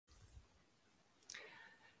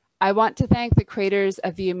I want to thank the creators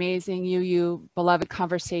of the amazing UU Beloved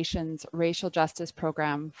Conversations Racial Justice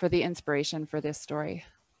Program for the inspiration for this story.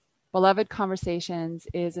 Beloved Conversations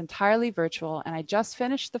is entirely virtual, and I just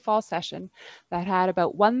finished the fall session that had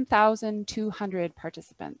about 1,200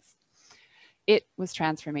 participants. It was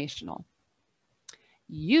transformational.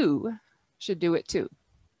 You should do it too.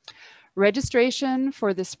 Registration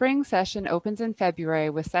for the spring session opens in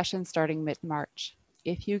February with sessions starting mid-March.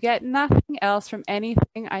 If you get nothing else from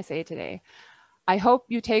anything I say today, I hope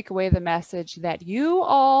you take away the message that you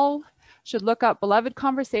all should look up Beloved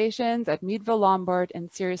Conversations at Meadville Lombard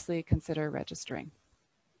and seriously consider registering.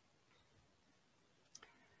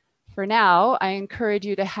 For now, I encourage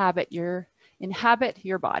you to inhabit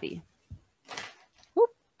your body. Oop,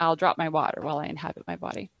 I'll drop my water while I inhabit my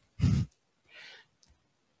body.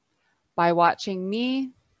 By watching me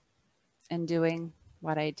and doing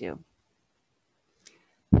what I do.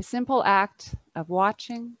 The simple act of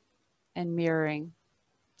watching and mirroring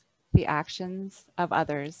the actions of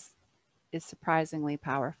others is surprisingly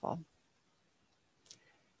powerful.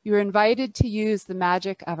 You're invited to use the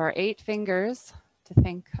magic of our 8 fingers to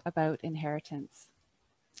think about inheritance.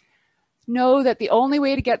 Know that the only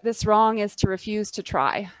way to get this wrong is to refuse to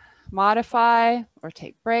try, modify, or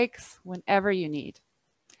take breaks whenever you need.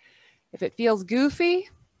 If it feels goofy,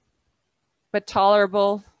 but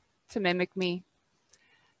tolerable to mimic me,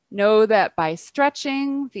 know that by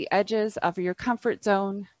stretching the edges of your comfort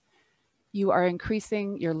zone, you are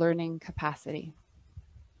increasing your learning capacity.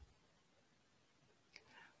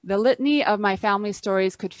 The litany of my family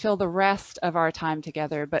stories could fill the rest of our time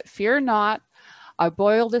together, but fear not, I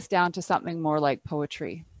boiled this down to something more like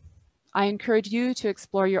poetry. I encourage you to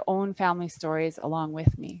explore your own family stories along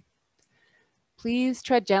with me. Please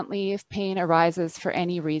tread gently if pain arises for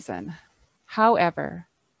any reason. However,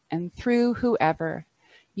 and through whoever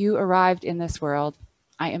you arrived in this world,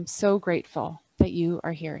 I am so grateful that you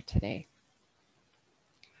are here today.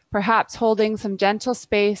 Perhaps holding some gentle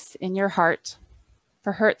space in your heart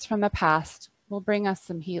for hurts from the past will bring us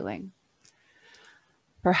some healing.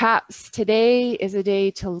 Perhaps today is a day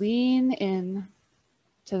to lean in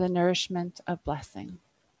to the nourishment of blessing.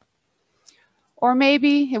 Or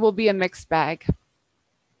maybe it will be a mixed bag.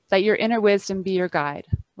 Let your inner wisdom be your guide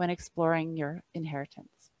when exploring your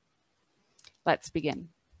inheritance. Let's begin.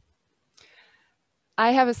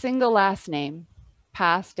 I have a single last name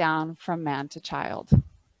passed down from man to child.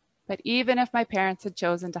 But even if my parents had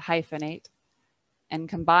chosen to hyphenate and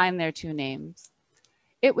combine their 2 names,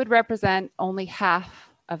 it would represent only half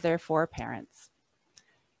of their 4 parents.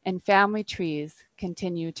 And family trees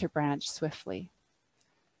continue to branch swiftly.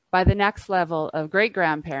 By the next level of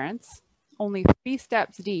great-grandparents, only 3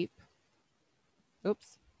 steps deep,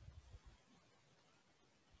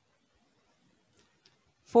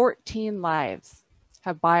 14 lives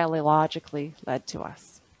have biologically led to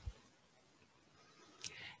us.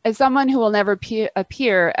 As someone who will never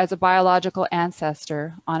appear as a biological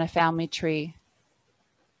ancestor on a family tree,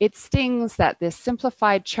 it stings that this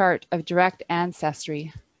simplified chart of direct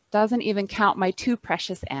ancestry doesn't even count my 2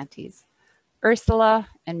 precious aunties, Ursula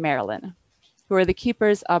and Marilyn, who are the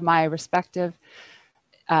keepers of my respective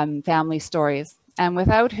family stories, and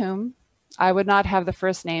without whom I would not have the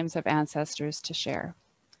first names of ancestors to share.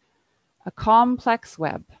 A complex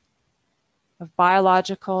web of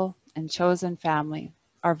biological and chosen family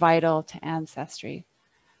are vital to ancestry.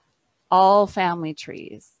 All family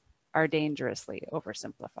trees are dangerously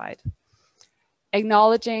oversimplified.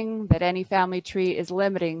 Acknowledging that any family tree is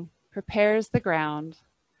limiting prepares the ground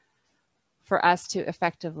for us to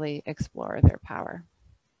effectively explore their power.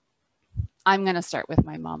 I'm going to start with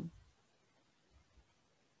my mom.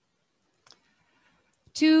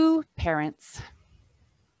 2 parents.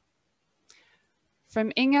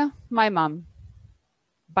 From Inge, my mom,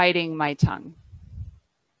 biting my tongue.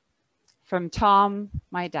 From Tom,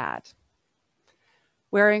 my dad,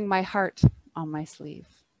 wearing my heart on my sleeve.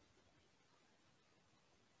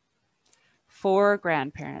 4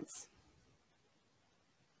 grandparents.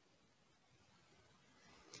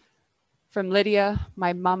 From Lydia,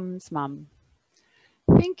 my mom's mom,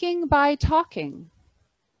 thinking by talking.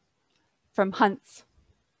 From Hunts,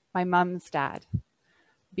 my mom's dad,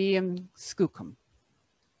 Biam Skookum.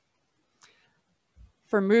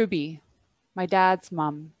 From Ruby, my dad's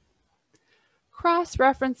mom,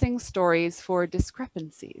 cross-referencing stories for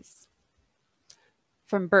discrepancies.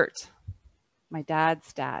 From Bert, my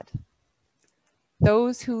dad's dad,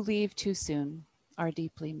 those who leave too soon are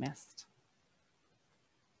deeply missed.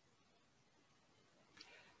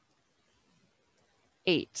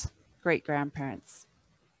 8 great-grandparents.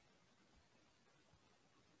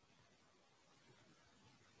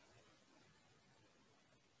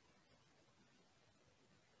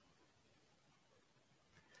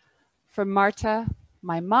 From Marta,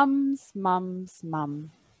 my mum's mum's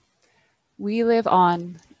mum. We live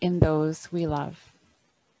on in those we love.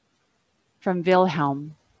 From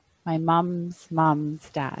Wilhelm, my mum's mum's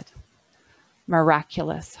dad.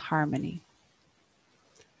 Miraculous harmony.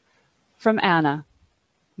 From Anna,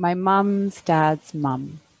 my mum's dad's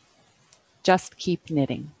mum. Just keep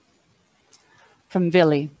knitting. From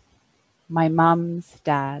Willie, my mum's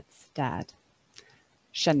dad's dad.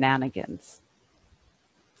 Shenanigans.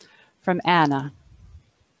 From Anna,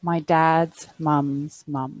 my dad's mum's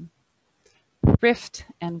mum. Thrift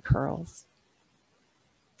and curls.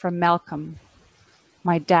 From Malcolm,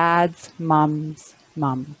 my dad's mum's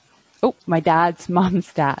mum. Oh, my dad's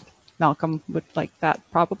mum's dad. Malcolm would like that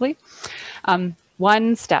probably.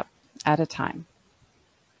 One step at a time.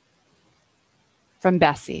 From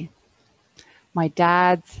Bessie, my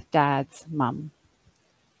dad's dad's mum.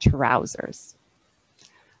 Trousers.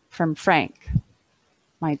 From Frank,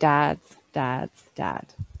 my dad's dad's dad.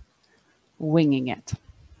 Winging it.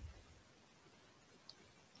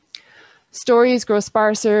 Stories grow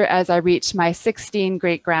sparser as I reach my 16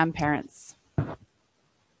 great-grandparents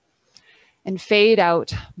and fade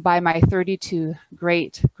out by my 32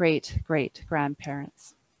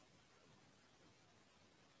 great-great-great-grandparents.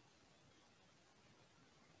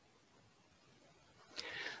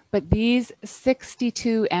 But these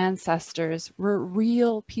 62 ancestors were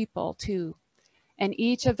real people too, and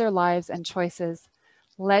each of their lives and choices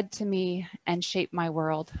led to me and shaped my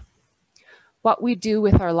world. What we do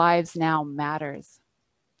with our lives now matters.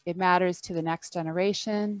 It matters to the next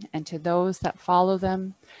generation and to those that follow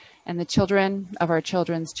them and the children of our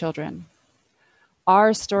children's children.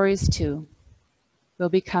 Our stories too will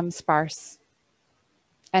become sparse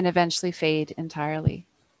and eventually fade entirely.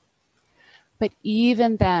 But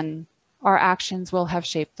even then, our actions will have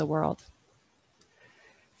shaped the world.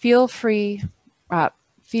 Feel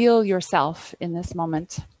yourself in this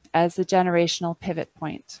moment as a generational pivot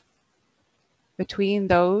point between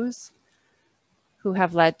those who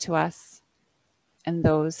have led to us and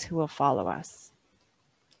those who will follow us.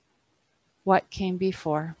 What came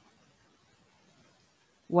before?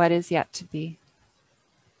 What is yet to be?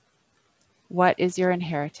 What is your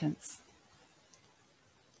inheritance?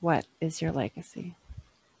 What is your legacy?